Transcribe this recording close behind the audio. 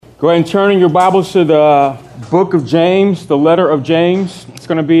Go ahead and turn in your Bibles to the book of James, the letter of James. It's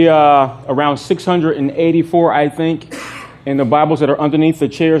going to be around 684, I think, in the Bibles that are underneath the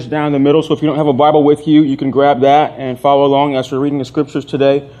chairs down the middle. So if you don't have a Bible with you, you can grab that and follow along as we're reading the scriptures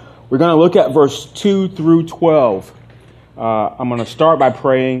today. We're going to look at verse 2 through 12. I'm going to start by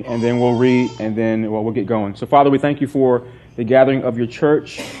praying, and then we'll read, and then we'll get going. So, Father, we thank you for the gathering of your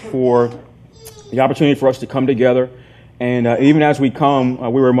church, for the opportunity for us to come together. And even as we come,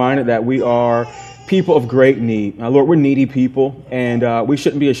 we're reminded that we are people of great need. Lord, we're needy people, and we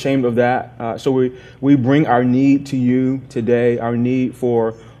shouldn't be ashamed of that. So we bring our need to you today, our need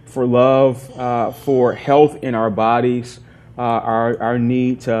for love, for health in our bodies, our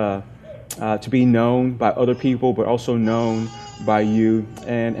need to be known by other people, but also known by you.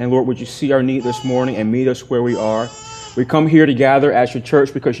 And Lord, would you see our need this morning and meet us where we are? We come here to gather as your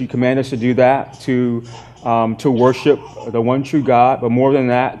church because you command us to do that, to worship the one true God, but more than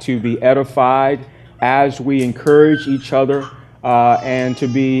that, to be edified as we encourage each other and to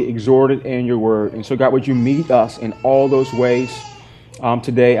be exhorted in your word. And so, God, would you meet us in all those ways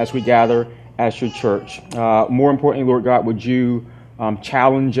today as we gather as your church? More importantly, Lord God, would you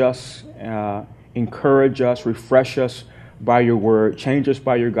challenge us, encourage us, refresh us by your word, change us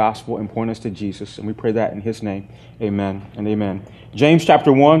by your gospel, and point us to Jesus. And we pray that in his name. Amen and amen. James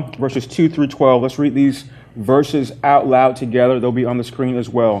chapter 1, verses 2 through 12. Let's read these verses out loud together. They'll be on the screen as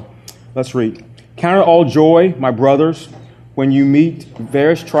well. Let's read. Count it all joy, my brothers, when you meet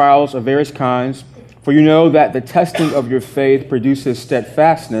various trials of various kinds, for you know that the testing of your faith produces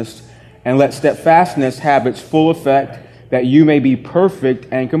steadfastness, and let steadfastness have its full effect, that you may be perfect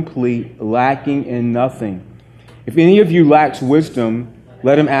and complete, lacking in nothing. If any of you lacks wisdom,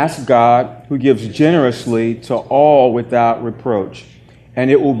 let him ask God, who gives generously to all without reproach,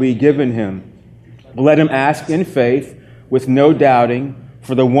 and it will be given him. Let him ask in faith, with no doubting,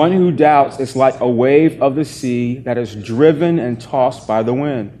 for the one who doubts is like a wave of the sea that is driven and tossed by the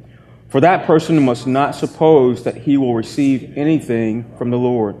wind. For that person must not suppose that he will receive anything from the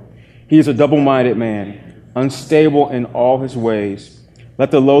Lord. He is a double-minded man, unstable in all his ways.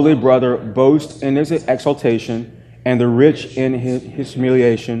 Let the lowly brother boast in his exaltation, and the rich in his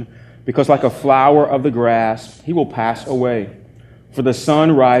humiliation, because like a flower of the grass, he will pass away. For the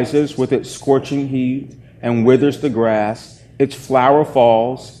sun rises with its scorching heat and withers the grass, its flower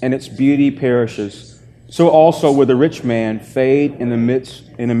falls, and its beauty perishes. So also will the rich man fade in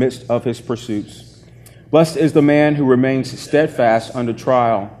the midst of his pursuits. Blessed is the man who remains steadfast under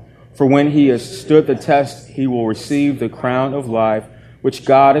trial, for when he has stood the test, he will receive the crown of life, which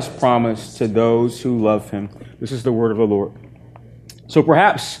God has promised to those who love him. This is the word of the Lord. So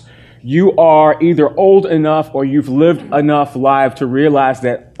perhaps you are either old enough or you've lived enough life to realize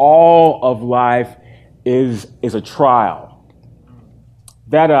that all of life is a trial.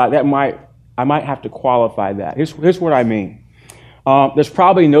 I might have to qualify that. Here's what I mean. There's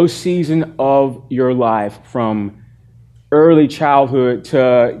probably no season of your life, from early childhood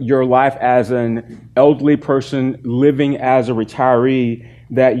to your life as an elderly person living as a retiree,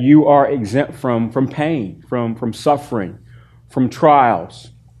 that you are exempt from pain, from suffering, from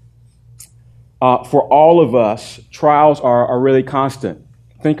trials. For all of us, trials are really constant.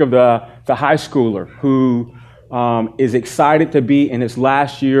 Think of the high schooler who is excited to be in his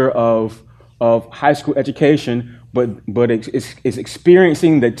last year of high school education, but is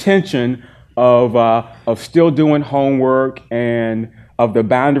experiencing the tension of still doing homework and of the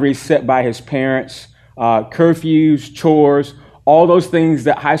boundaries set by his parents, curfews, chores, all those things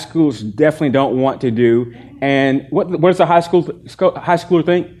that high schools definitely don't want to do. And what does the high schooler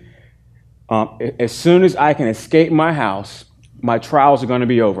think? As soon as I can escape my house, my trials are going to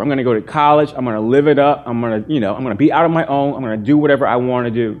be over. I'm going to go to college. I'm going to live it up. I'm going to be out on my own. I'm going to do whatever I want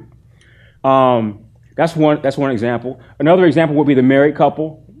to do. That's one example. Another example would be the married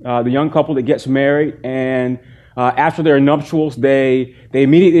couple. The young couple that gets married, and after their nuptials, they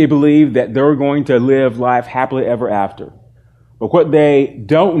immediately believe that they're going to live life happily ever after. But what they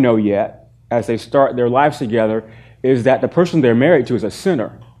don't know yet, as they start their lives together, is that the person they're married to is a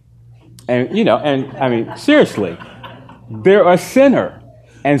sinner. And seriously, they're a sinner,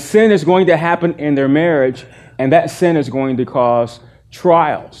 and sin is going to happen in their marriage, and that sin is going to cause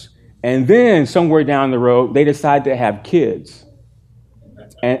trials. And then somewhere down the road, they decide to have kids.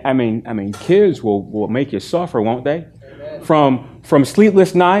 And kids will make you suffer, won't they? From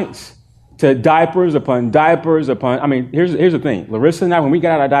sleepless nights to diapers upon diapers upon. Here's the thing. Larissa and I, when we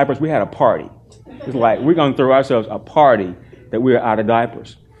got out of diapers, we had a party. It's like we're going to throw ourselves a party that we're out of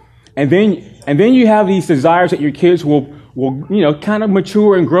diapers. And then you have these desires that your kids will kind of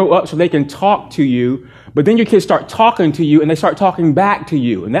mature and grow up so they can talk to you. But then your kids start talking to you and they start talking back to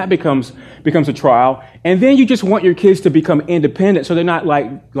you. And that becomes a trial. And then you just want your kids to become independent so they're not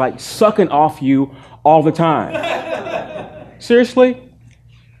like sucking off you all the time. Seriously?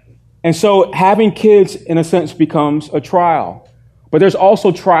 And so having kids, in a sense, becomes a trial. But there's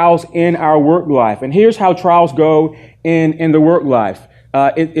also trials in our work life. And here's how trials go in the work life.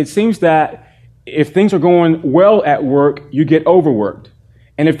 It seems that if things are going well at work, you get overworked.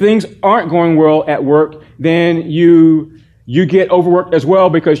 And if things aren't going well at work, then you get overworked as well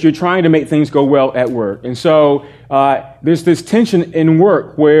because you're trying to make things go well at work. And so there's this tension in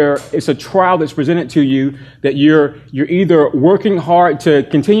work where it's a trial that's presented to you that you're either working hard to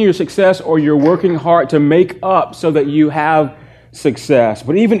continue your success or you're working hard to make up so that you have success.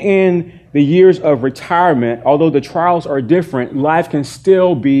 But even in the years of retirement, although the trials are different, life can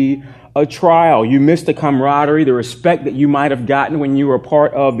still be a trial. You miss the camaraderie, the respect that you might have gotten when you were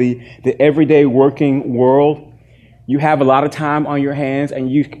part of the everyday working world. You have a lot of time on your hands and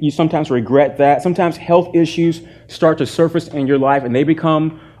you sometimes regret that. Sometimes health issues start to surface in your life and they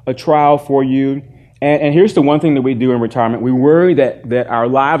become a trial for you. And here's the one thing that we do in retirement. We worry that our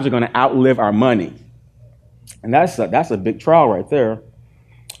lives are going to outlive our money. And that's a big trial right there.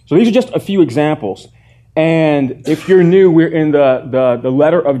 So these are just a few examples. And if you're new, we're in the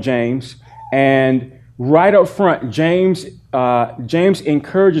letter of James. And right up front, James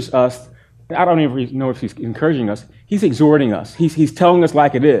encourages us. I don't even know if he's encouraging us. He's exhorting us. He's telling us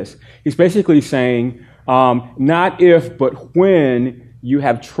like it is. He's basically saying, not if, but when you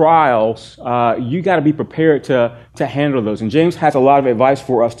have trials, you got to be prepared to handle those. And James has a lot of advice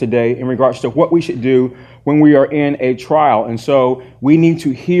for us today in regards to what we should do when we are in a trial. And so we need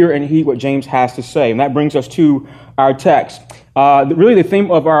to hear and heed what James has to say. And that brings us to our text. Really the theme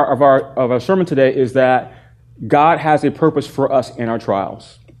of our sermon today is that God has a purpose for us in our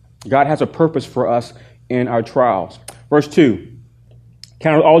trials. God has a purpose for us in our trials. Verse 2,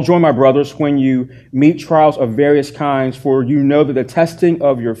 count it all joy, my brothers, when you meet trials of various kinds, for you know that the testing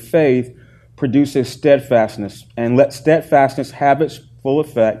of your faith produces steadfastness. And let steadfastness have its full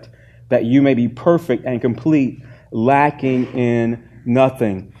effect, that you may be perfect and complete, lacking in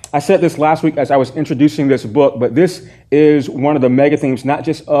nothing. I said this last week as I was introducing this book, but this is one of the mega themes, not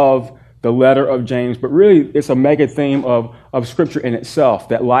just of the letter of James, but really it's a mega theme of Scripture in itself,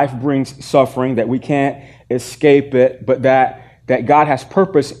 that life brings suffering, that we can't escape it, but that God has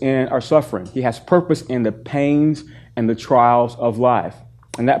purpose in our suffering. He has purpose in the pains and the trials of life.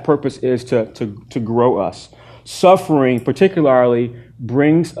 And that purpose is to grow us. Suffering particularly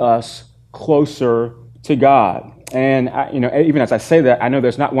brings us closer to God. And even as I say that, I know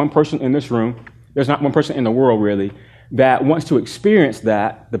there's not one person in this room, there's not one person in the world really, that wants to experience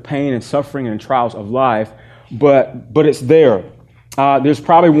that, the pain and suffering and trials of life, but it's there. There's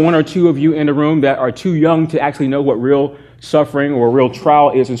probably one or two of you in the room that are too young to actually know what real suffering or real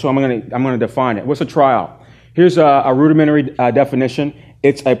trial is, and so I'm going to define it. What's a trial? Here's a rudimentary definition.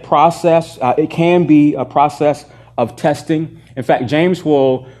 It's a process. It can be a process of testing. In fact, James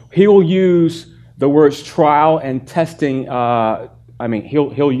will use the words trial and testing.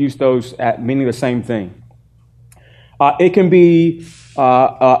 He'll use those at meaning the same thing. It can be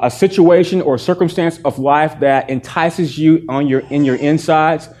a situation or circumstance of life that entices you in your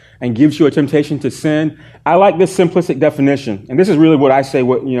insides and gives you a temptation to sin. I like this simplistic definition, and this is really what I say.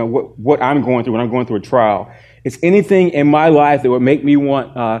 What I'm going through when I'm going through a trial. It's anything in my life that would make me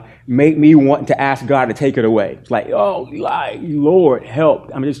want to ask God to take it away. It's like, oh, Lord,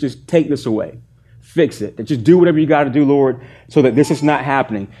 help! Just take this away, fix it. Just do whatever you got to do, Lord, so that this is not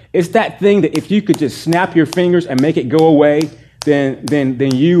happening. It's that thing that if you could just snap your fingers and make it go away,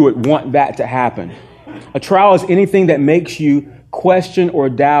 then you would want that to happen. A trial is anything that makes you question or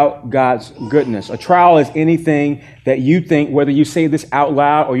doubt God's goodness. A trial is anything that you think, whether you say this out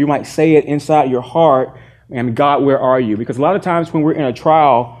loud or you might say it inside your heart, and God, where are you? Because a lot of times when we're in a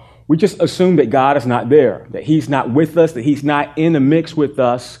trial, we just assume that God is not there, that he's not with us, that he's not in the mix with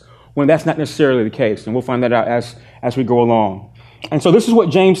us, when that's not necessarily the case. And we'll find that out as we go along. And so this is what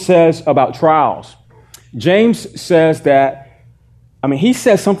James says about trials. James says he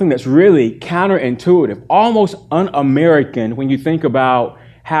says something that's really counterintuitive, almost un-American when you think about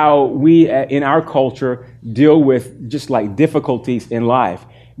how we in our culture deal with just like difficulties in life.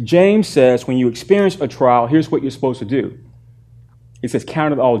 James says when you experience a trial, here's what you're supposed to do. He says,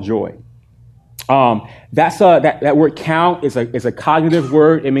 count it all joy. That word count is a cognitive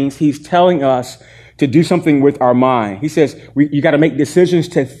word. It means he's telling us to do something with our mind. He says you got to make decisions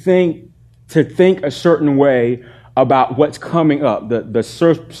to think a certain way about what's coming up, the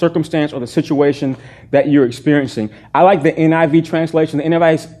circumstance or the situation that you're experiencing. I like the NIV translation. The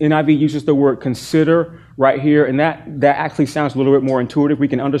NIV uses the word consider right here, and that actually sounds a little bit more intuitive. We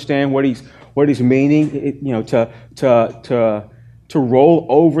can understand what he's meaning, to roll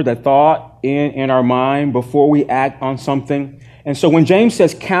over the thought in our mind before we act on something. And so when James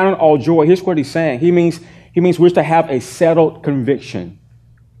says count it all joy, here's what he's saying. He means we're to have a settled conviction.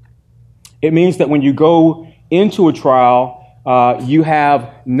 It means that when you go into a trial, you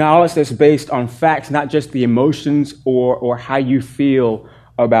have knowledge that's based on facts, not just the emotions or how you feel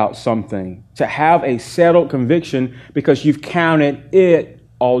about something. To have a settled conviction because you've counted it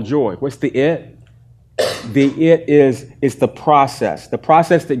all joy. What's the it? The it is the process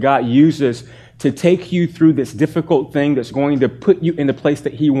that God uses to take you through this difficult thing that's going to put you in the place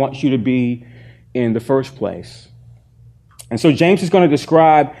that he wants you to be in the first place. And so James is going to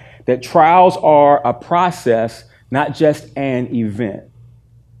describe that trials are a process, not just an event.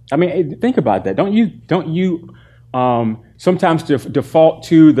 I mean, think about that. Don't you sometimes default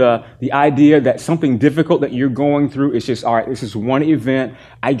to the idea that something difficult that you're going through is just, all right, this is one event.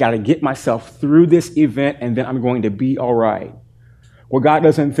 I got to get myself through this event and then I'm going to be all right. Well, God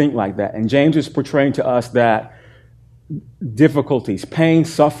doesn't think like that. And James is portraying to us that difficulties, pain,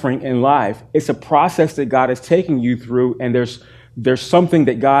 suffering in life, it's a process that God is taking you through, and there's something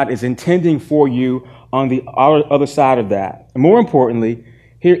that God is intending for you on the other side of that. And more importantly,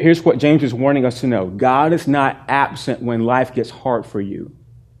 here's what James is warning us to know. God is not absent when life gets hard for you.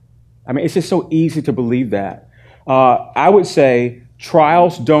 I mean, it's just so easy to believe that. I would say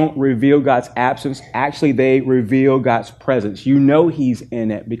trials don't reveal God's absence. Actually, they reveal God's presence. You know he's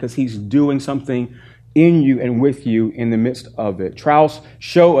in it because he's doing something in you and with you in the midst of it. Trials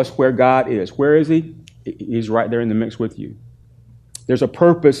show us where God is. Where is he? He's right there in the mix with you. There's a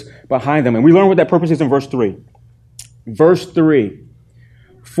purpose behind them. And we learn what that purpose is in verse 3. Verse 3,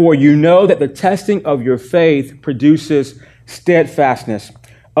 for you know that the testing of your faith produces steadfastness.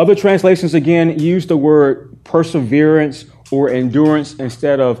 Other translations, again, use the word perseverance or endurance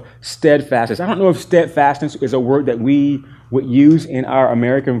instead of steadfastness. I don't know if steadfastness is a word that we would use in our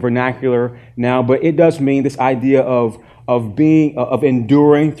American vernacular now, but it does mean this idea of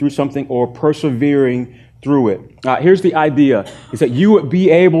enduring through something or persevering through it. Here's the idea, is that you would be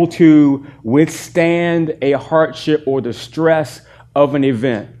able to withstand a hardship or the stress of an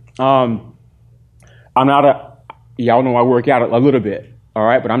event. Y'all know I work out a little bit, all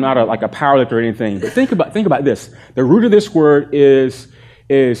right, but I'm not like a powerlifter or anything. But think about this. The root of this word is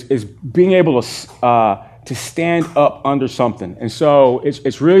being able to stand up under something. And so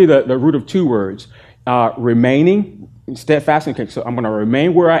it's really the root of two words, remaining, steadfast. Okay, so I'm going to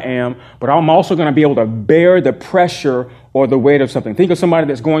remain where I am, but I'm also going to be able to bear the pressure or the weight of something. Think of somebody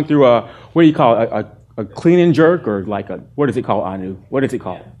that's going through a clean and jerk, or like what is it called, Anu? What is it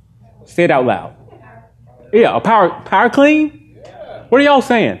called? Say it out loud. Yeah, a power clean? What are y'all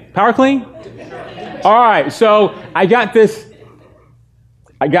saying? Power clean? All right, so I got this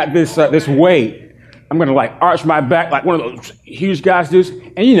weight. I'm going to like arch my back like one of those huge guys do.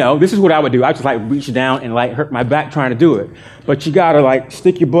 And this is what I would do. I just like reach down and like hurt my back trying to do it. But you got to like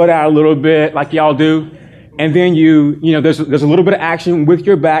stick your butt out a little bit like y'all do. And then there's a little bit of action with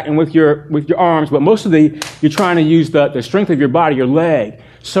your back and with your arms, but most of you're trying to use the strength of your body, your leg,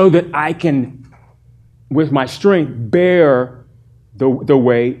 so that I can, with my strength, bear the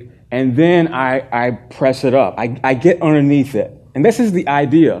weight, and then I press it up. I get underneath it. And this is the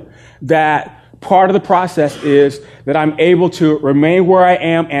idea, that part of the process is that I'm able to remain where I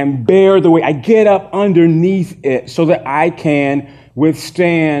am and bear the weight. I get up underneath it so that I can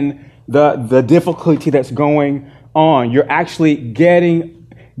withstand the difficulty that's going on. You're actually getting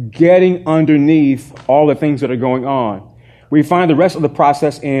underneath all the things that are going on. We find the rest of the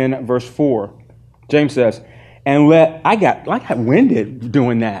process in verse 4. James says, I got winded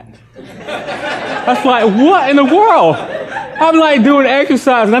doing that. That's like, what in the world? I'm like doing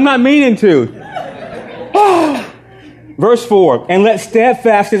exercise and I'm not meaning to. Verse 4, and let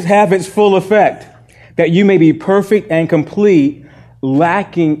steadfastness have its full effect, that you may be perfect and complete,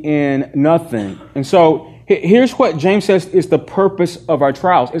 lacking in nothing. And so here's what James says is the purpose of our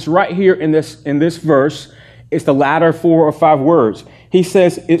trials. It's right here in this verse. It's the latter 4 or 5 words. He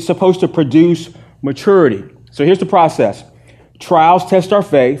says it's supposed to produce maturity. So here's the process. Trials test our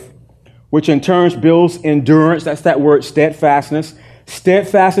faith, which in turn builds endurance. That's that word, steadfastness.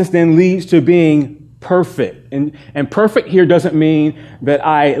 Steadfastness then leads to being perfect. And perfect here doesn't mean that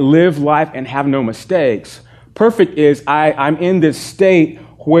I live life and have no mistakes. Perfect is I'm in this state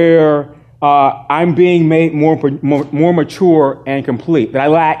where I'm being made more mature and complete, that I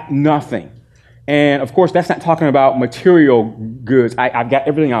lack nothing. And of course, that's not talking about material goods. I've got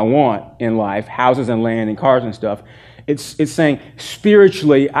everything I want in life, houses and land and cars and stuff. It's saying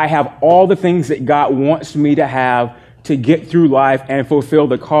spiritually, I have all the things that God wants me to have to get through life and fulfill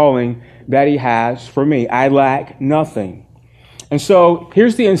the calling that he has for me. I lack nothing. And so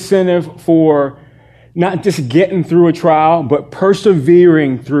here's the incentive for not just getting through a trial, but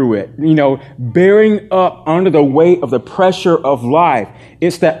persevering through it, bearing up under the weight of the pressure of life.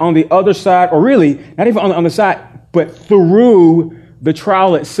 It's that on the other side, or really not even on the side, but through the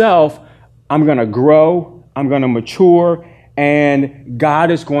trial itself, I'm going to grow, I'm going to mature, and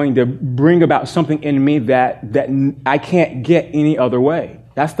God is going to bring about something in me that I can't get any other way.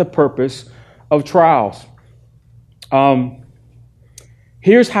 That's the purpose of trials.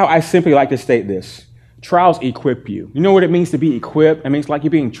 Here's how I simply like to state this. Trials equip you. You know what it means to be equipped? I mean, it's like you're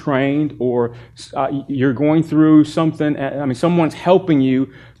being trained, or you're going through something. Someone's helping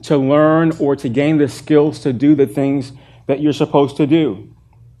you to learn or to gain the skills to do the things that you're supposed to do,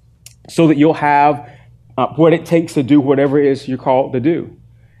 so that you'll have what it takes to do whatever it is you're called to do.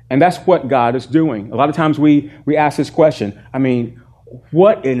 And that's what God is doing. A lot of times we ask this question.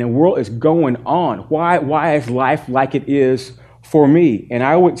 What in the world is going on? Why is life like it is for me? And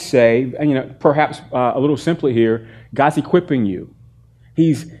I would say, perhaps a little simply here, God's equipping you.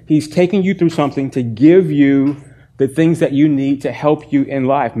 He's taking you through something to give you the things that you need to help you in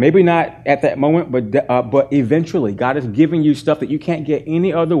life. Maybe not at that moment, but eventually. God is giving you stuff that you can't get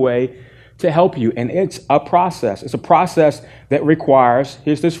any other way to help you. And it's a process. It's a process that requires,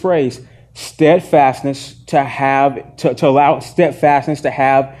 here's this phrase, steadfastness to allow steadfastness to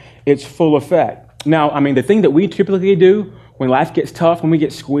have its full effect. Now, the thing that we typically do when life gets tough, when we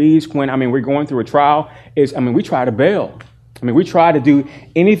get squeezed, when we're going through a trial, is we try to bail. We try to do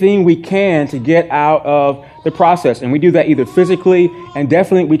anything we can to get out of the process. And we do that either physically, and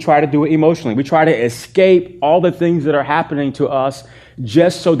definitely we try to do it emotionally. We try to escape all the things that are happening to us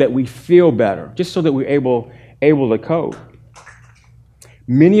just so that we feel better, just so that we're able to cope.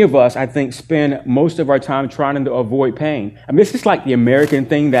 Many of us, I think, spend most of our time trying to avoid pain. This is like the American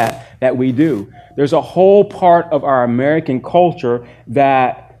thing that we do. There's a whole part of our American culture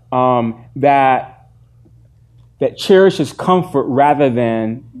that cherishes comfort rather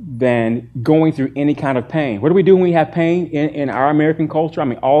than going through any kind of pain. What do we do when we have pain in our American culture?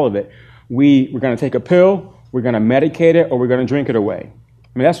 All of it. We're going to take a pill, we're going to medicate it, or we're going to drink it away.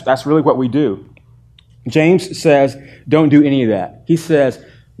 That's really what we do. James says, don't do any of that. He says,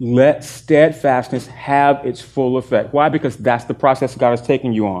 let steadfastness have its full effect. Why? Because that's the process God is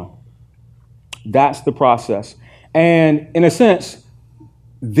taking you on. That's the process. And in a sense,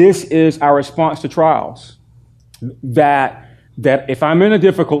 this is our response to trials. That if I'm in a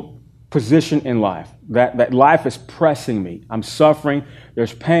difficult position in life, that life is pressing me, I'm suffering,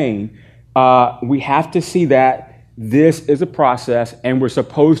 there's pain, we have to see that this is a process and we're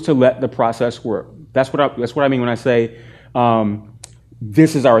supposed to let the process work. That's what I mean when I say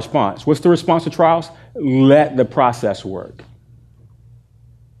this is our response. What's the response to trials? Let the process work.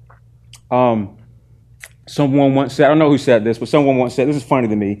 Someone once said, I don't know who said this, but someone once said, this is funny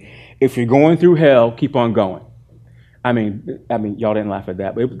to me, if you're going through hell, keep on going. Y'all didn't laugh at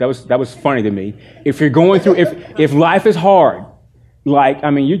that, but that was funny to me. If you're going through, if life is hard,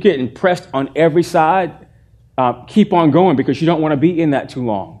 you're getting pressed on every side, keep on going because you don't want to be in that too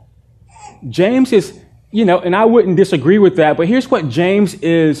long. James is, and I wouldn't disagree with that, but here's what James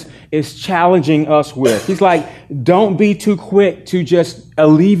is challenging us with. He's like, don't be too quick to just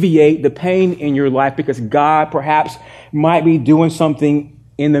alleviate the pain in your life because God perhaps might be doing something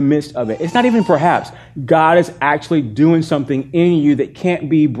in the midst of it. It's not even perhaps. God is actually doing something in you that can't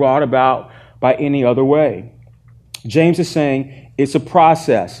be brought about by any other way. James is saying it's a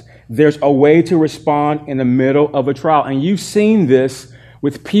process. There's a way to respond in the middle of a trial. And you've seen this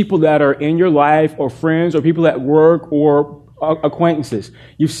with people that are in your life or friends or people at work or acquaintances.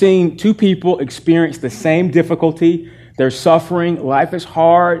 You've seen two people experience the same difficulty. They're suffering. Life is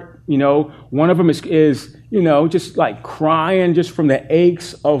hard. One of them is just like crying just from the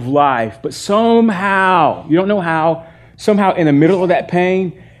aches of life. But somehow, you don't know how, somehow in the middle of that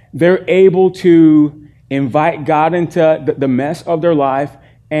pain, they're able to invite God into the mess of their life,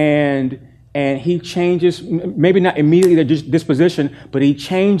 and he changes, maybe not immediately their disposition, but he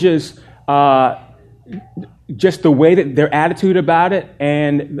changes just the way that their attitude about it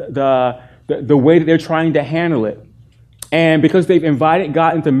and the way that they're trying to handle it. And because they've invited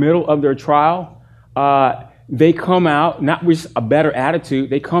God into the middle of their trial, they come out not with a better attitude.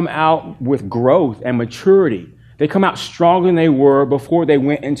 They come out with growth and maturity. They come out stronger than they were before they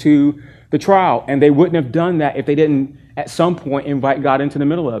went into the trial. And they wouldn't have done that if they didn't at some point invite God into the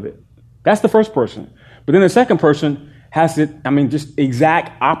middle of it. That's the first person. But then the second person has just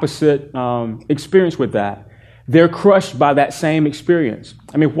exact opposite experience with that. They're crushed by that same experience.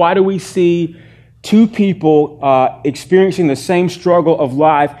 Why do we see two people experiencing the same struggle of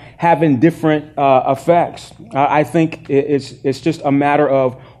life having different effects? I think it's just a matter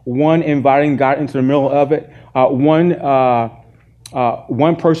of one inviting God into the middle of it. One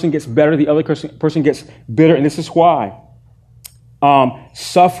person gets better, the other person gets bitter, and this is why.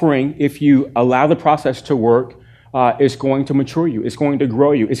 Suffering, if you allow the process to work, is going to mature you. It's going to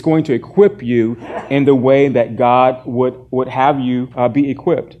grow you. It's going to equip you in the way that God would have you be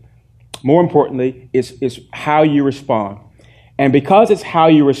equipped. More importantly, it's how you respond. And because it's how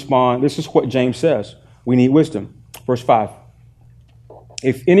you respond, this is what James says. We need wisdom. Verse 5.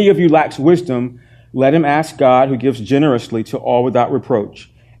 If any of you lacks wisdom, let him ask God, who gives generously to all without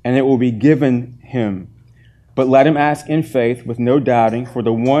reproach, and it will be given him. But let him ask in faith with no doubting, for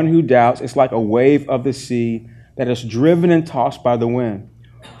the one who doubts is like a wave of the sea that is driven and tossed by the wind.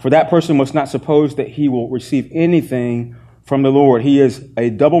 For that person must not suppose that he will receive anything from the Lord. He is a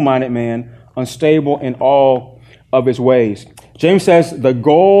double-minded man, unstable in all of his ways. James says the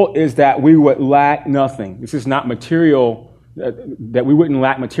goal is that we would lack nothing. This is not material, that we wouldn't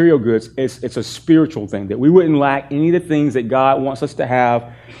lack material goods. It's a spiritual thing, that we wouldn't lack any of the things that God wants us to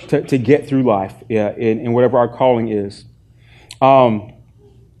have to get through life in whatever our calling is.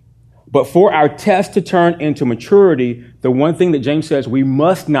 But for our test to turn into maturity, the one thing that James says we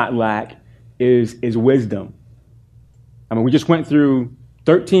must not lack is wisdom. We just went through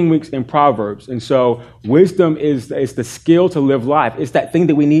 13 weeks in Proverbs. And so wisdom is the skill to live life. It's that thing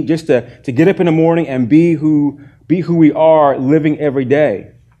that we need just to get up in the morning and be who we are living every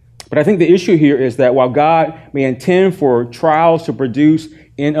day. But I think the issue here is that while God may intend for trials to produce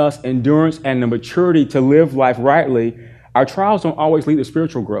in us endurance and the maturity to live life rightly, our trials don't always lead to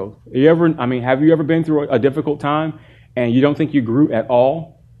spiritual growth. Have you ever been through a difficult time and you don't think you grew at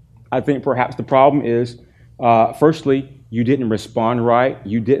all? I think perhaps the problem is, firstly, you didn't respond right.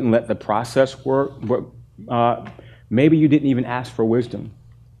 You didn't let the process work. But maybe you didn't even ask for wisdom.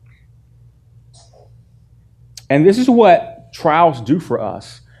 And this is what trials do for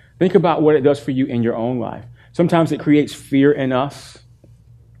us. Think about what it does for you in your own life. Sometimes it creates fear in us.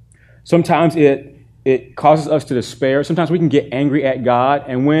 Sometimes it causes us to despair. Sometimes we can get angry at God.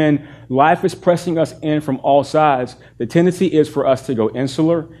 And when life is pressing us in from all sides, the tendency is for us to go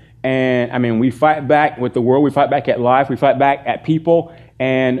insular. And we fight back with the world. We fight back at life. We fight back at people.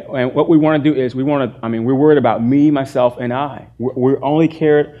 And what we want to do is we're worried about me, myself, and I. We only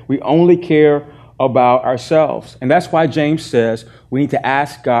care about ourselves. And that's why James says we need to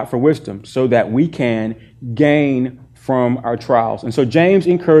ask God for wisdom so that we can gain from our trials. And so James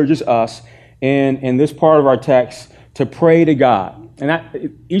encourages us in this part of our text to pray to God.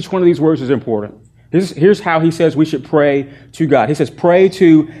 And each one of these words is important. Here's how he says we should pray to God. He says, pray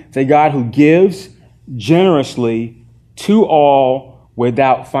to the God who gives generously to all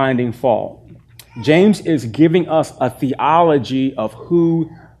without finding fault. James is giving us a theology of who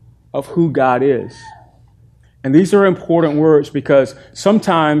God is. And these are important words because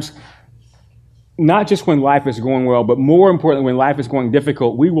sometimes, not just when life is going well, but more importantly, when life is going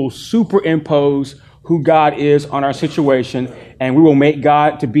difficult, we will superimpose who God is on our situation, and we will make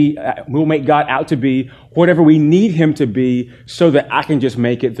God out to be whatever we need him to be so that I can just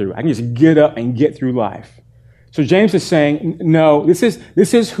make it through. I can just get up and get through life. So James is saying, no, this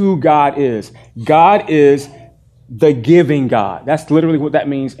is who God is. God is the giving God. That's literally what that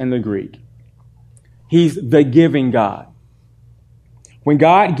means in the Greek. He's the giving God. When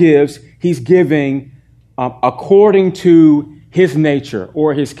God gives, he's giving according to his nature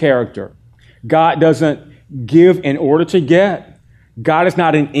or his character. God doesn't give in order to get. God is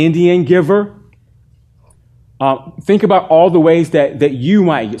not an Indian giver. Think about all the ways that you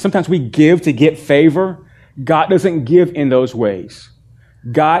might give. Sometimes we give to get favor. God doesn't give in those ways.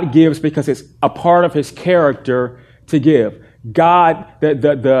 God gives because it's a part of his character to give. God,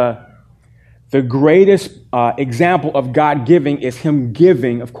 the greatest example of God giving is him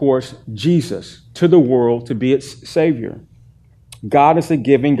giving, of course, Jesus to the world to be its Savior. God is a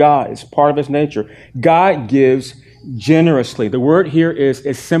giving God. It's part of his nature. God gives generously. The word here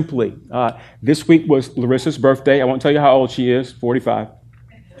is simply. This week was Larissa's birthday. I won't tell you how old she is, 45.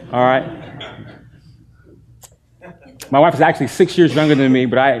 All right. My wife is actually 6 years younger than me,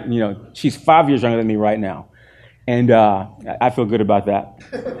 but she's 5 years younger than me right now. And I feel good about that.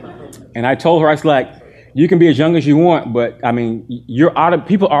 And I told her, I was like, you can be as young as you want, but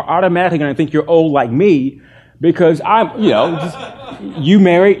people are automatically going to think you're old like me because you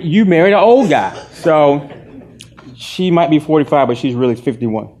married an old guy. So she might be 45, but she's really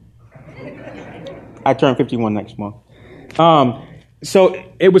 51. I turn 51 next month. So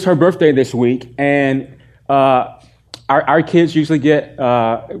it was her birthday this week, and our kids usually get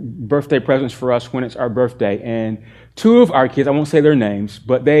birthday presents for us when it's our birthday. And two of our kids, I won't say their names,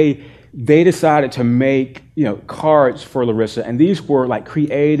 but they decided to make cards for Larissa, and these were like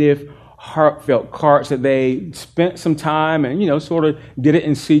creative, heartfelt cards that they spent some time and sort of did it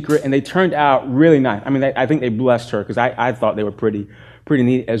in secret, and they turned out really nice. I mean, I think they blessed her because I thought they were pretty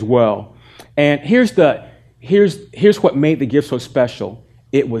neat as well. And here's what made the gift so special.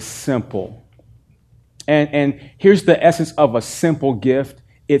 It was simple. And here's the essence of a simple gift.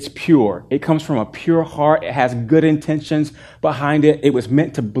 It's pure. It comes from a pure heart. It has good intentions behind it. It was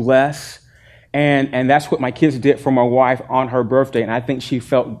meant to bless. And that's what my kids did for my wife on her birthday. And I think she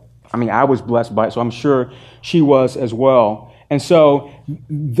felt, I was blessed by it, so I'm sure she was as well. And so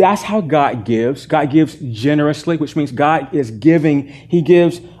that's how God gives. God gives generously, which means God is giving. He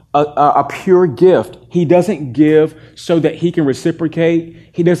gives a pure gift. He doesn't give so that he can reciprocate.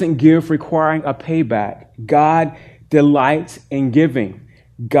 He doesn't give requiring a payback. God delights in giving.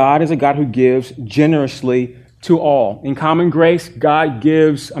 God is a God who gives generously to all. In common grace, God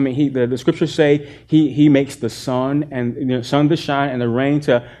gives, the scriptures say he makes the sun and sun to shine and the rain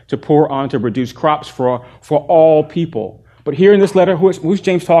to pour on to produce crops for all people. But here in this letter, who's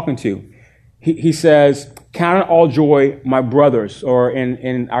James talking to? He says, count it all joy, my brothers, or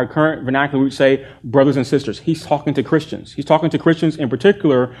in our current vernacular, we would say brothers and sisters. He's talking to Christians. He's talking to Christians in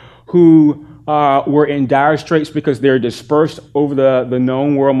particular who were in dire straits because they're dispersed over the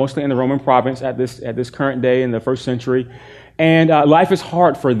known world, mostly in the Roman province at this current day in the first century. And life is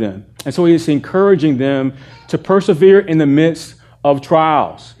hard for them. And so he's encouraging them to persevere in the midst of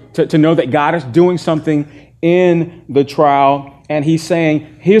trials, to know that God is doing something in the trial. And he's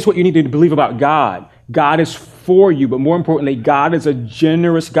saying, here's what you need to believe about God. God is for you, but more importantly, God is a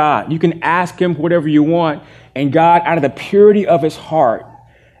generous God. You can ask him whatever you want, and God, out of the purity of his heart,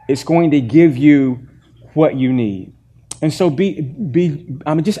 is going to give you what you need. And so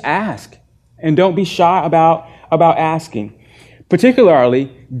just ask, and don't be shy about asking.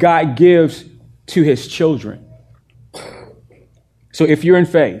 Particularly, God gives to his children. So if you're in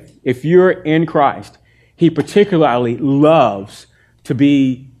faith, if you're in Christ, he particularly loves to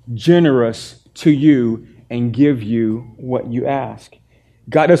be generous to you and give you what you ask.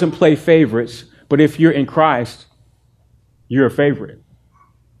 God doesn't play favorites, but if you're in Christ, you're a favorite.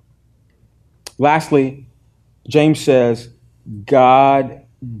 Lastly, James says, God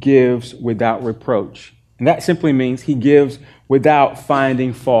gives without reproach. And that simply means he gives without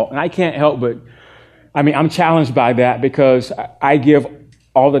finding fault. And I can't help but, I'm challenged by that because I give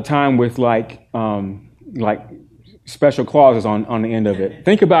all the time with like special clauses on the end of it.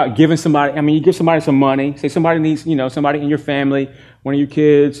 Think about giving somebody, you give somebody some money. Say somebody needs, somebody in your family, one of your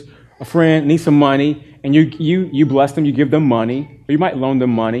kids, a friend needs some money, and you bless them, you give them money, or you might loan them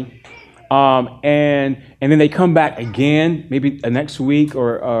money. And then they come back again, maybe next week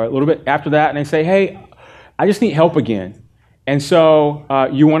or a little bit after that, and they say, hey, I just need help again. And so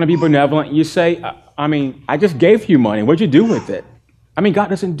you want to be benevolent. You say, I just gave you money. What'd you do with it? God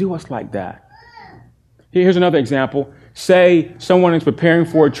doesn't do us like that. Here's another example. Say someone is preparing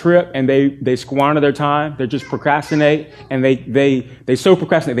for a trip and they squander their time. They just procrastinate, and they so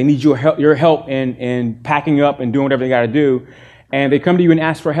procrastinate. They need your help in packing up and doing whatever they got to do. And they come to you and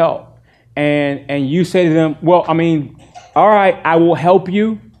ask for help. And you say to them, well, all right, I will help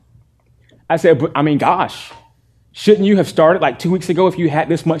you. I said, but gosh, shouldn't you have started like 2 weeks ago if you had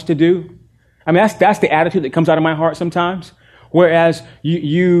this much to do? That's the attitude that comes out of my heart sometimes. Whereas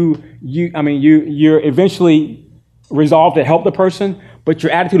you're eventually resolved to help the person, but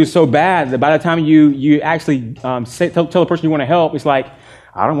your attitude is so bad that by the time you actually tell the person you want to help, it's like,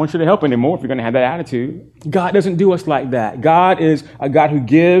 I don't want you to help anymore if you're going to have that attitude. God doesn't do us like that. God is a God who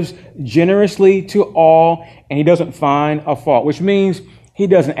gives generously to all, and he doesn't find a fault, which means he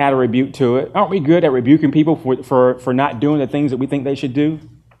doesn't add a rebuke to it. Aren't we good at rebuking people for not doing the things that we think they should do?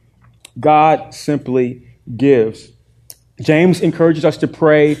 God simply gives. James encourages us to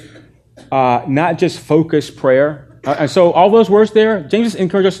pray, not just focused prayer. And so all those words there, James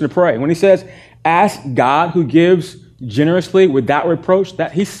encourages us to pray. When he says, ask God who gives generously without reproach,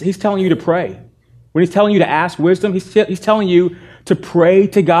 that he's telling you to pray. When he's telling you to ask wisdom, he's telling you to pray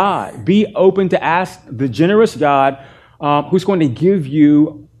to God. Be open to ask the generous God who's going to give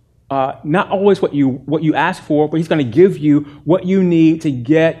you not always what you ask for, but he's going to give you what you need to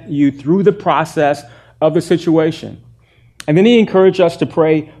get you through the process of the situation. And then he encouraged us to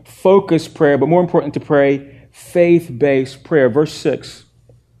pray focused prayer, but more important to pray faith-based prayer. Verse 6,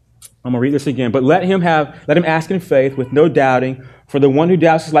 I'm going to read this again. But let him ask in faith with no doubting. For the one who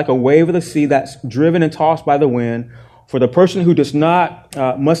doubts is like a wave of the sea that's driven and tossed by the wind. For the person who does not,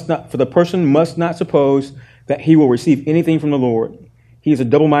 for the person must not suppose that he will receive anything from the Lord. He is a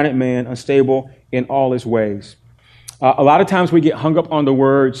double-minded man, unstable in all his ways. A lot of times we get hung up on the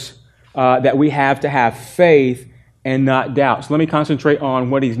words that we have to have faith and not doubt. So let me concentrate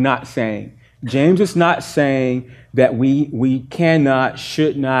on what he's not saying. James is not saying that we cannot,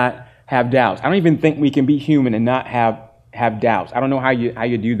 should not have doubts. I don't even think we can be human and not have doubts. I don't know how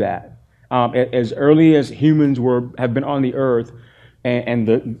you do that. As early as humans have been on the earth,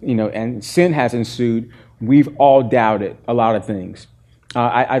 and sin has ensued, we've all doubted a lot of things.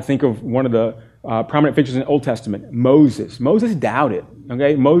 I think of one of the prominent figures in the Old Testament, Moses. Moses doubted.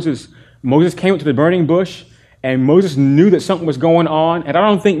 Okay, Moses came to the burning bush, and Moses knew that something was going on. And I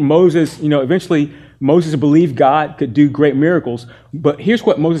don't think Moses, eventually Moses believed God could do great miracles. But here's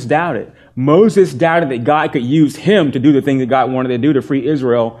what Moses doubted. Moses doubted that God could use him to do the thing that God wanted to do to free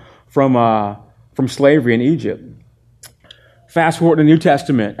Israel from slavery in Egypt. Fast forward to the New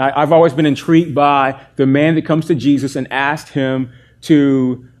Testament. I've always been intrigued by the man that comes to Jesus and asked him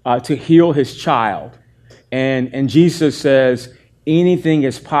to heal his child. And Jesus says, anything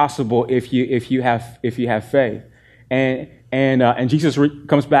is possible if you have faith. And Jesus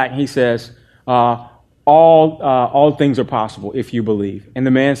comes back and he says, all things are possible if you believe. And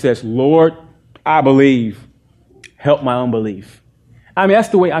the man says, Lord, I believe. Help my unbelief. I mean, that's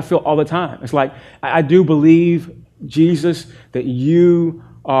the way I feel all the time. It's like, I do believe, Jesus, that you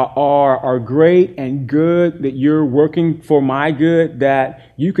are great and good, that you're working for my good,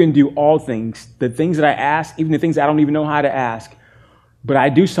 that you can do all things, the things that I ask, even the things I don't even know how to ask. But I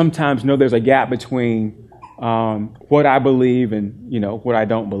do sometimes know there's a gap between what I believe and, what I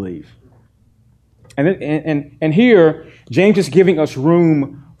don't believe. And here, James is giving us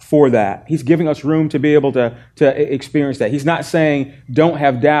room for that. He's giving us room to be able to experience that. He's not saying don't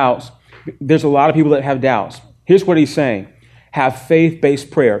have doubts. There's a lot of people that have doubts. Here's what he's saying. Have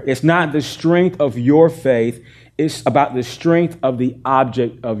faith-based prayer. It's not the strength of your faith. It's about the strength of the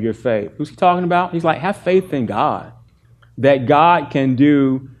object of your faith. Who's he talking about? He's like, have faith in God. That God can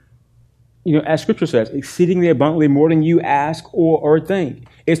do, as Scripture says, exceedingly abundantly more than you ask or think.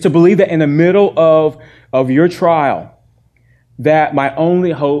 It's to believe that in the middle of your trial, that my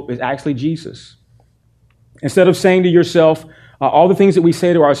only hope is actually Jesus. Instead of saying to yourself, all the things that we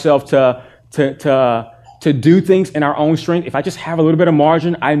say to ourselves to do things in our own strength. If I just have a little bit of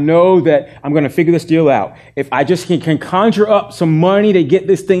margin, I know that I'm going to figure this deal out. If I just can conjure up some money to get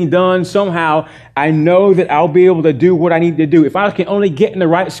this thing done somehow, I know that I'll be able to do what I need to do. If I can only get in the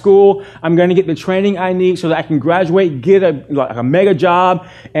right school, I'm going to get the training I need so that I can graduate, get a mega job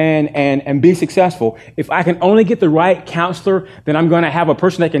and be successful. If I can only get the right counselor, then I'm going to have a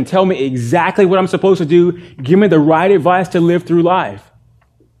person that can tell me exactly what I'm supposed to do, give me the right advice to live through life.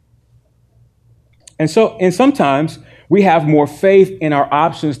 And sometimes we have more faith in our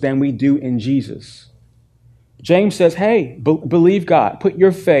options than we do in Jesus. James says, hey, believe God. Put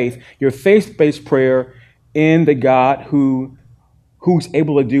your faith-based prayer in the God who's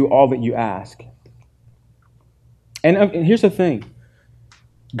able to do all that you ask. And here's the thing.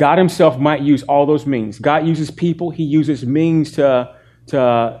 God himself might use all those means. God uses people. He uses means to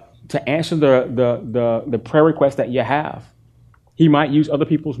answer the prayer request that you have. He might use other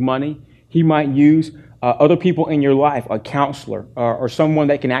people's money. He might use other people in your life, a counselor or someone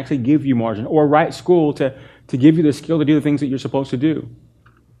that can actually give you margin, or a right school to give you the skill to do the things that you're supposed to do.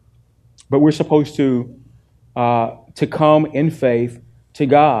 But we're supposed to come in faith to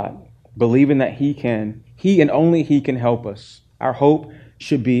God, believing that He and only He can help us. Our hope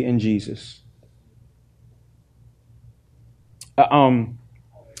should be in Jesus.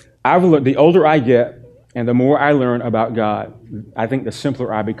 I've learned, the older I get and the more I learn about God, I think the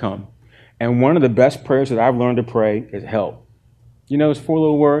simpler I become. And one of the best prayers that I've learned to pray is help. It's 4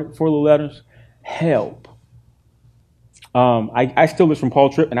 little letters. Help. I steal this from Paul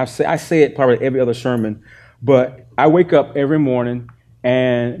Tripp, and I say it probably every other sermon. But I wake up every morning,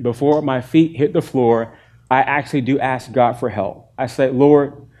 and before my feet hit the floor, I actually do ask God for help. I say,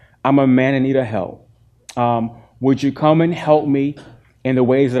 Lord, I'm a man in need of help. Would you come and help me in the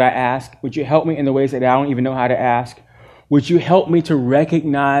ways that I ask? Would you help me in the ways that I don't even know how to ask? Would you help me to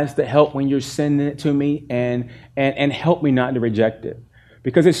recognize the help when you're sending it to me and help me not to reject it?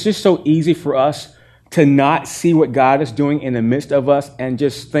 Because it's just so easy for us to not see what God is doing in the midst of us and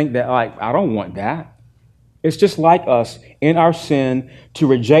just think that, I don't want that. It's just like us in our sin to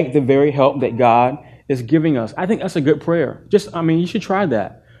reject the very help that God is giving us. I think that's a good prayer. You should try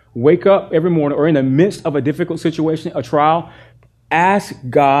that. Wake up every morning or in the midst of a difficult situation, a trial, Ask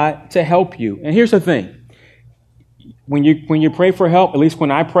God to help you. And here's the thing. When you pray for help, at least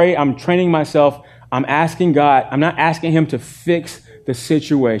when I pray, I'm training myself. I'm asking God. I'm not asking him to fix the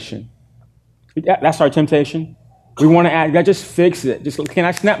situation. That's our temptation. We want to ask God, just fix it. Just can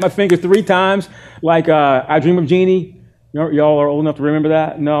I snap my finger 3 times like I Dream of Jeannie? Y'all are old enough to remember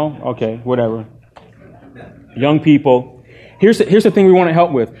that? No? Okay, whatever. Young people. Here's the thing we want to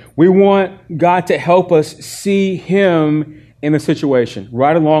help with. We want God to help us see him in the situation,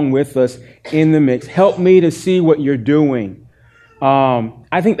 right along with us in the mix. Help me to see what you're doing.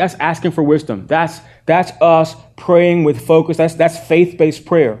 I think that's asking for wisdom. That's us praying with focus. That's faith-based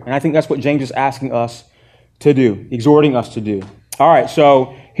prayer. And I think that's what James is asking us to do, exhorting us to do. All right,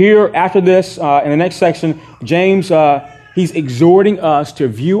 so here after this, in the next section, James, he's exhorting us to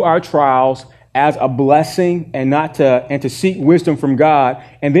view our trials as a blessing and to seek wisdom from God.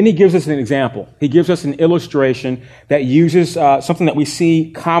 And then he gives us an example. He gives us an illustration that uses something that we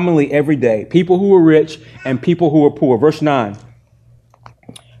see commonly every day. People who are rich and people who are poor. Verse 9.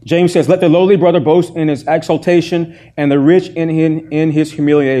 James says, let the lowly brother boast in his exaltation and the rich in his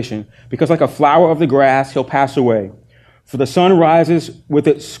humiliation, because like a flower of the grass, he'll pass away. For the sun rises with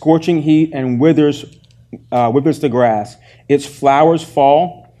its scorching heat and withers the grass. Its flowers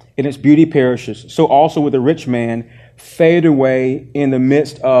fall and its beauty perishes. So also with a rich man fade away in the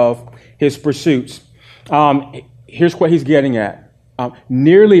midst of his pursuits. Here's what he's getting at.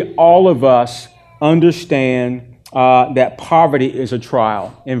 Nearly all of us understand that poverty is a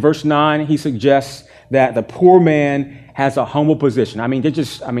trial. In verse 9, he suggests that the poor man has a humble position.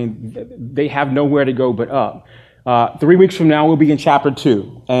 They have nowhere to go but up. 3 weeks from now, we'll be in chapter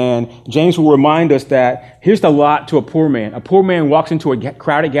 2. And James will remind us that here's the lot to a poor man. A poor man walks into a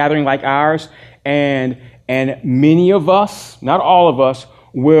crowded gathering like ours, and many of us, not all of us,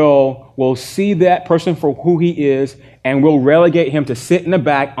 will see that person for who he is, and we'll relegate him to sit in the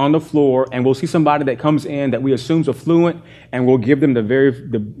back on the floor, and we'll see somebody that comes in that we assume is affluent, and we'll give them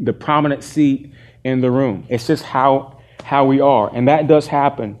the prominent seat in the room. It's just how we are, and that does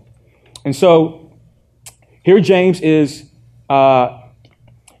happen. And so here James is,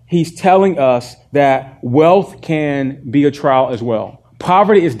 he's telling us that wealth can be a trial as well.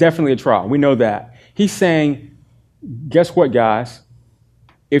 Poverty is definitely a trial. We know that. He's saying, guess what, guys?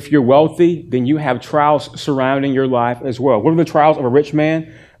 If you're wealthy, then you have trials surrounding your life as well. What are the trials of a rich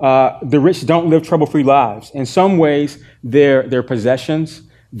man? The rich don't live trouble-free lives. In some ways, their possessions,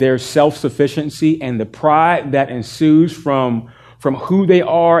 their self-sufficiency, and the pride that ensues from who they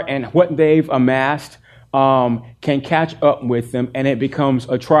are and what they've amassed can catch up with them, and it becomes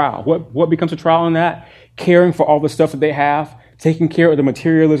a trial. What becomes a trial in that? Caring for all the stuff that they have, taking care of the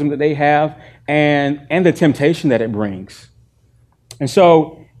materialism that they have, and the temptation that it brings. And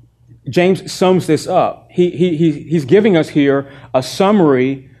so James sums this up. He's giving us here a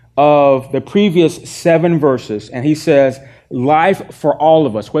summary of the previous 7 verses, and he says, life for all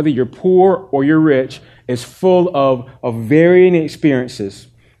of us, whether you're poor or you're rich, is full of varying experiences.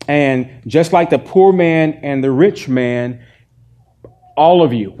 And just like the poor man and the rich man, all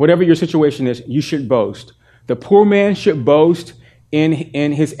of you, whatever your situation is, you should boast. The poor man should boast in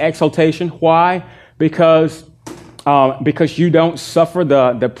his exaltation. Why? Because you don't suffer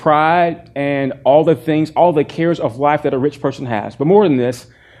the pride and all the things, all the cares of life that a rich person has. But more than this,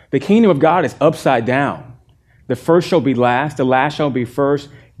 the kingdom of God is upside down. The first shall be last, the last shall be first.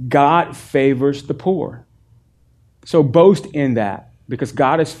 God favors the poor. So boast in that, because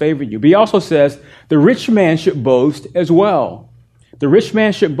God has favored you. But he also says the rich man should boast as well. The rich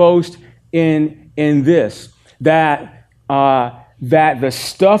man should boast in this, that the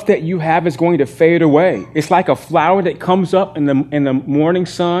stuff that you have is going to fade away. It's like a flower that comes up in the morning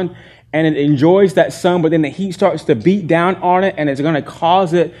sun, and it enjoys that sun, but then the heat starts to beat down on it, and it's going to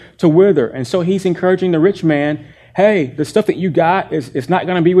cause it to wither. And so he's encouraging the rich man, hey, the stuff that you got is not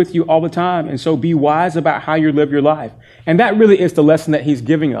going to be with you all the time, and so be wise about how you live your life. And that really is the lesson that he's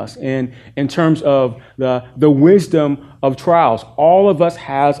giving us in terms of the wisdom of trials. All of us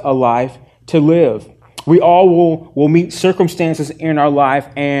has a life to live. We all will meet circumstances in our life,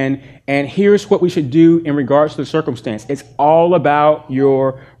 and here's what we should do in regards to the circumstance. It's all about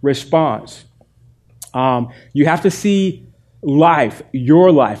your response. You have to see life,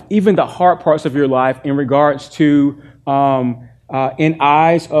 your life, even the hard parts of your life in regards to in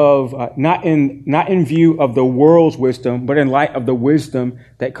eyes of not in view of the world's wisdom, but in light of the wisdom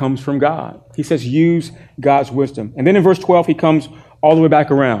that comes from God. He says, use God's wisdom. And then in verse 12, he comes all the way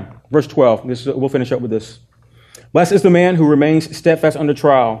back around. Verse 12, we'll finish up with this. Blessed is the man who remains steadfast under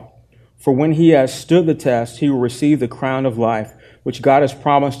trial, for when he has stood the test, he will receive the crown of life, which God has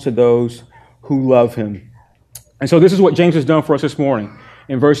promised to those who love him. And so this is what James has done for us this morning.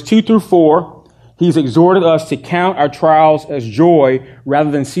 In verse 2 through 4, he's exhorted us to count our trials as joy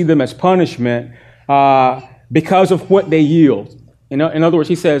rather than see them as punishment because of what they yield. In other words,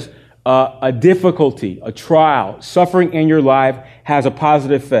 he says a difficulty, a trial, suffering in your life has a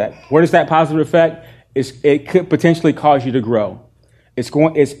positive effect. What is that positive effect? It could potentially cause you to grow.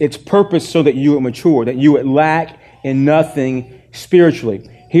 It's purpose so that you would mature, that you would lack in nothing spiritually.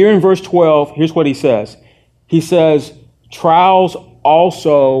 Here in verse 12, here's what he says. He says, trials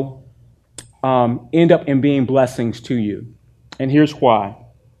also end up in being blessings to you. And here's why.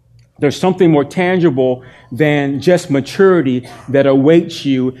 There's something more tangible than just maturity that awaits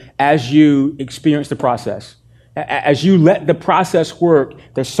you as you experience the process. As you let the process work,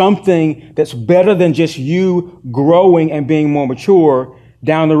 there's something that's better than just you growing and being more mature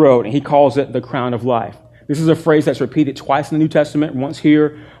down the road. And he calls it the crown of life. This is a phrase that's repeated twice in the New Testament, once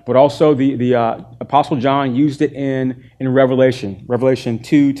here, but also the Apostle John used it in Revelation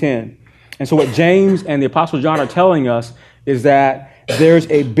 2:10. And so what James and the Apostle John are telling us is that there's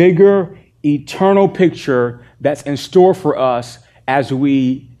a bigger eternal picture that's in store for us as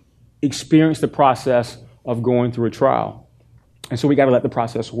we experience the process of going through a trial. And so we got to let the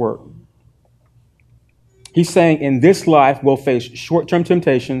process work. He's saying in this life, we'll face short-term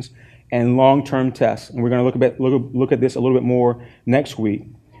temptations and long-term tests. And we're going to look at this a little bit more next week.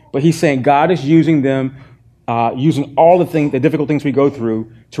 But he's saying God is using them, using all the difficult things we go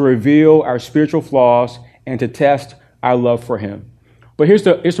through to reveal our spiritual flaws and to test our love for him. But here's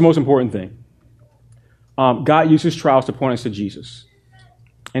the most important thing. God uses trials to point us to Jesus.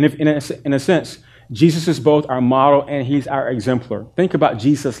 And if in a sense, Jesus is both our model and he's our exemplar. Think about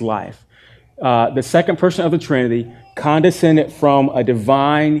Jesus' life. The second person of the Trinity condescended from a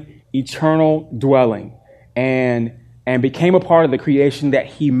divine, eternal dwelling and became a part of the creation that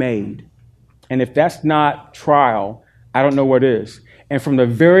he made. And if that's not trial, I don't know what is. And from the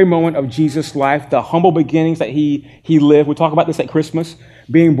very moment of Jesus' life, the humble beginnings that he lived, we talk about this at Christmas,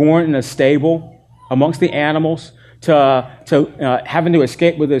 being born in a stable amongst the animals, to having to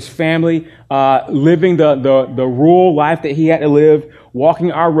escape with his family, living the rural life that he had to live,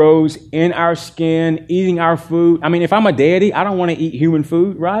 walking our roads, in our skin, eating our food. I mean, if I'm a deity, I don't want to eat human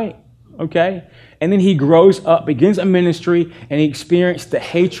food, right? Okay. And then he grows up, begins a ministry, and he experienced the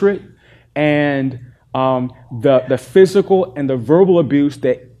hatred and the physical and the verbal abuse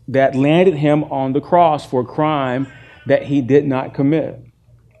that landed him on the cross for a crime that he did not commit.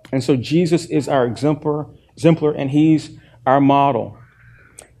 And so Jesus is our exemplar, and he's our model.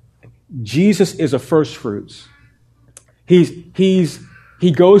 Jesus is a first fruits.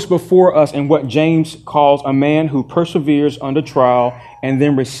 He goes before us in what James calls a man who perseveres under trial and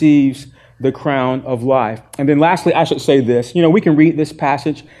then receives the crown of life. And then lastly, I should say this. We can read this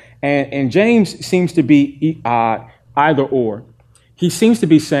passage, and James seems to be either or. He seems to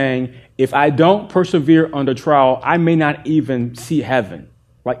be saying, if I don't persevere under trial, I may not even see heaven.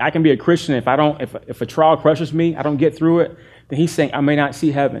 Like, I can be a Christian if a trial crushes me, I don't get through it, then he's saying I may not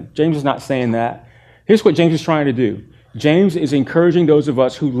see heaven. James is not saying that. Here's what James is trying to do. James is encouraging those of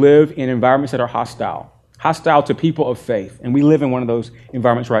us who live in environments that are hostile to people of faith. And we live in one of those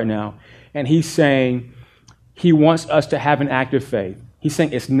environments right now. And he's saying he wants us to have an active faith. He's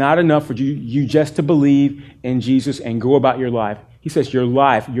saying it's not enough for you just to believe in Jesus and go about your life. He says your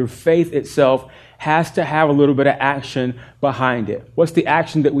life, your faith itself, has to have a little bit of action behind it. What's the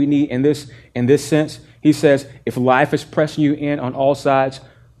action that we need in this sense? He says, if life is pressing you in on all sides,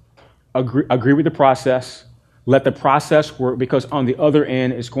 agree with the process. Let the process work, because on the other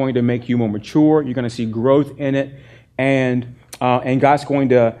end, it's going to make you more mature. You're going to see growth in it, and God's going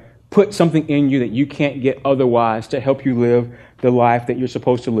to put something in you that you can't get otherwise to help you live the life that you're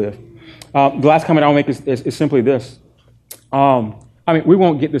supposed to live. The last comment I'll make is simply this. We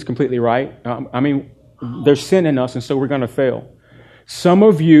won't get this completely right. There's sin in us, and so we're going to fail. Some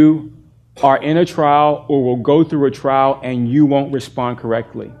of you are in a trial or will go through a trial, and you won't respond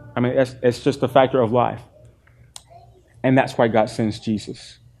correctly. It's just a factor of life. And that's why God sends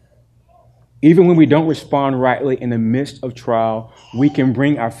Jesus. Even when we don't respond rightly in the midst of trial, we can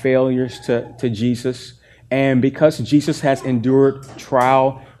bring our failures to Jesus. And because Jesus has endured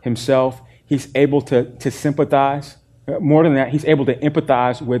trial himself, he's able to sympathize. More than that, he's able to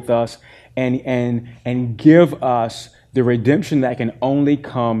empathize with us and give us the redemption that can only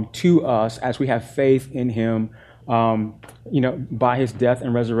come to us as we have faith in him, by his death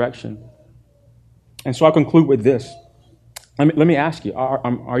and resurrection. And so I'll conclude with this. Let me ask you,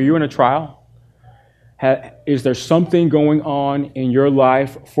 are you in a trial? Is there something going on in your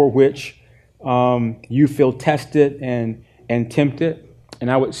life for which you feel tested and tempted?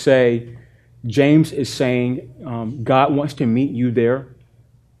 And I would say James is saying God wants to meet you there.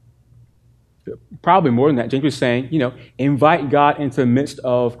 Probably more than that. James is saying, invite God into the midst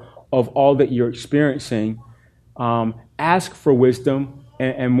of all that you're experiencing. Ask for wisdom,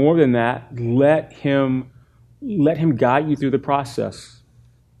 and more than that, let him guide you through the process.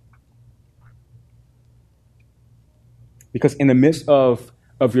 Because in the midst of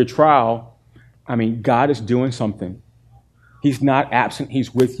your trial, God is doing something. He's not absent.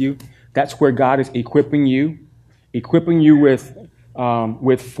 He's with you. That's where God is equipping you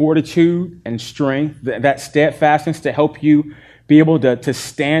with fortitude and strength, that steadfastness to help you be able to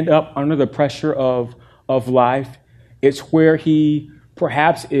stand up under the pressure of life. It's where he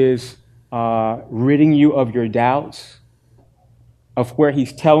perhaps is ridding you of your doubts, of where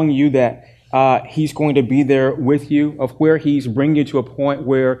he's telling you that he's going to be there with you, of where he's bringing you to a point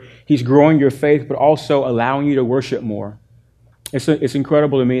where he's growing your faith, but also allowing you to worship more. It's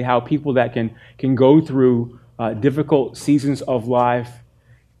incredible to me how people that can go through difficult seasons of life,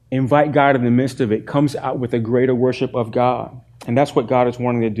 invite God in the midst of it, comes out with a greater worship of God. And that's what God is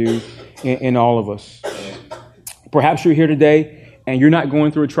wanting to do in all of us. Perhaps you're here today and you're not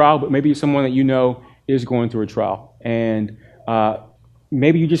going through a trial, but maybe someone that you know is going through a trial. And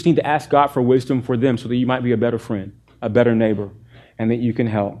maybe you just need to ask God for wisdom for them so that you might be a better friend, a better neighbor, and that you can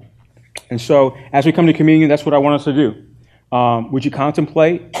help. And so as we come to communion, that's what I want us to do. Would you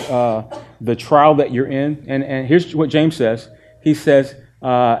contemplate the trial that you're in? And here's what James says. He says,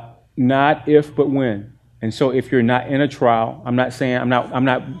 not if, but when. And so if you're not in a trial, I'm not saying, I'm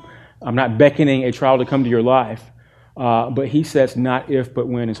not beckoning a trial to come to your life. But he says, not if, but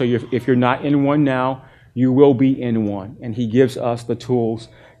when. And so if you're not in one now, you will be in one. And he gives us the tools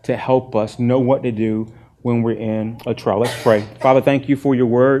to help us know what to do when we're in a trial. Let's pray. Father, thank you for your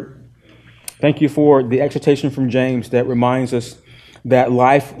word. Thank you for the exhortation from James that reminds us that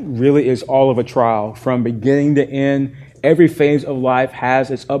life really is all of a trial. From beginning to end, every phase of life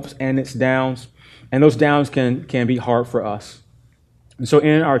has its ups and its downs, and those downs can be hard for us. And so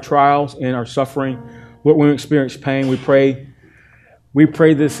in our trials, in our suffering, when we experience pain, we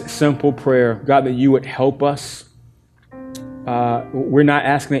pray this simple prayer, God, that you would help us. We're not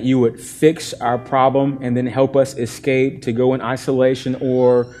asking that you would fix our problem and then help us escape to go in isolation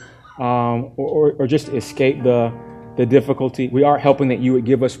or just escape the difficulty. We are helping that you would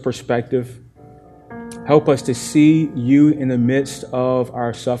give us perspective. Help us to see you in the midst of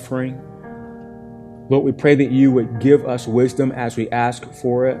our suffering. Lord, we pray that you would give us wisdom as we ask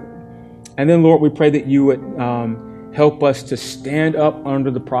for it. And then, Lord, we pray that you would help us to stand up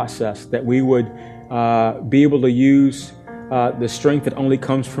under the process, that we would be able to use the strength that only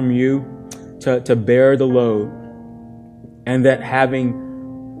comes from you to bear the load, and that having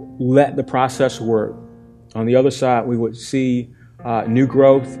let the process work, on the other side, we would see new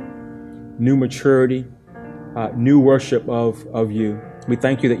growth, new maturity, new worship of you. We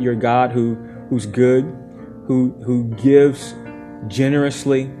thank you that you're a God who's good, who gives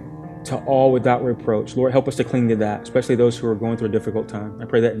generously to all without reproach. Lord, help us to cling to that, especially those who are going through a difficult time. I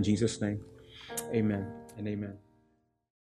pray that in Jesus' name. Amen and amen.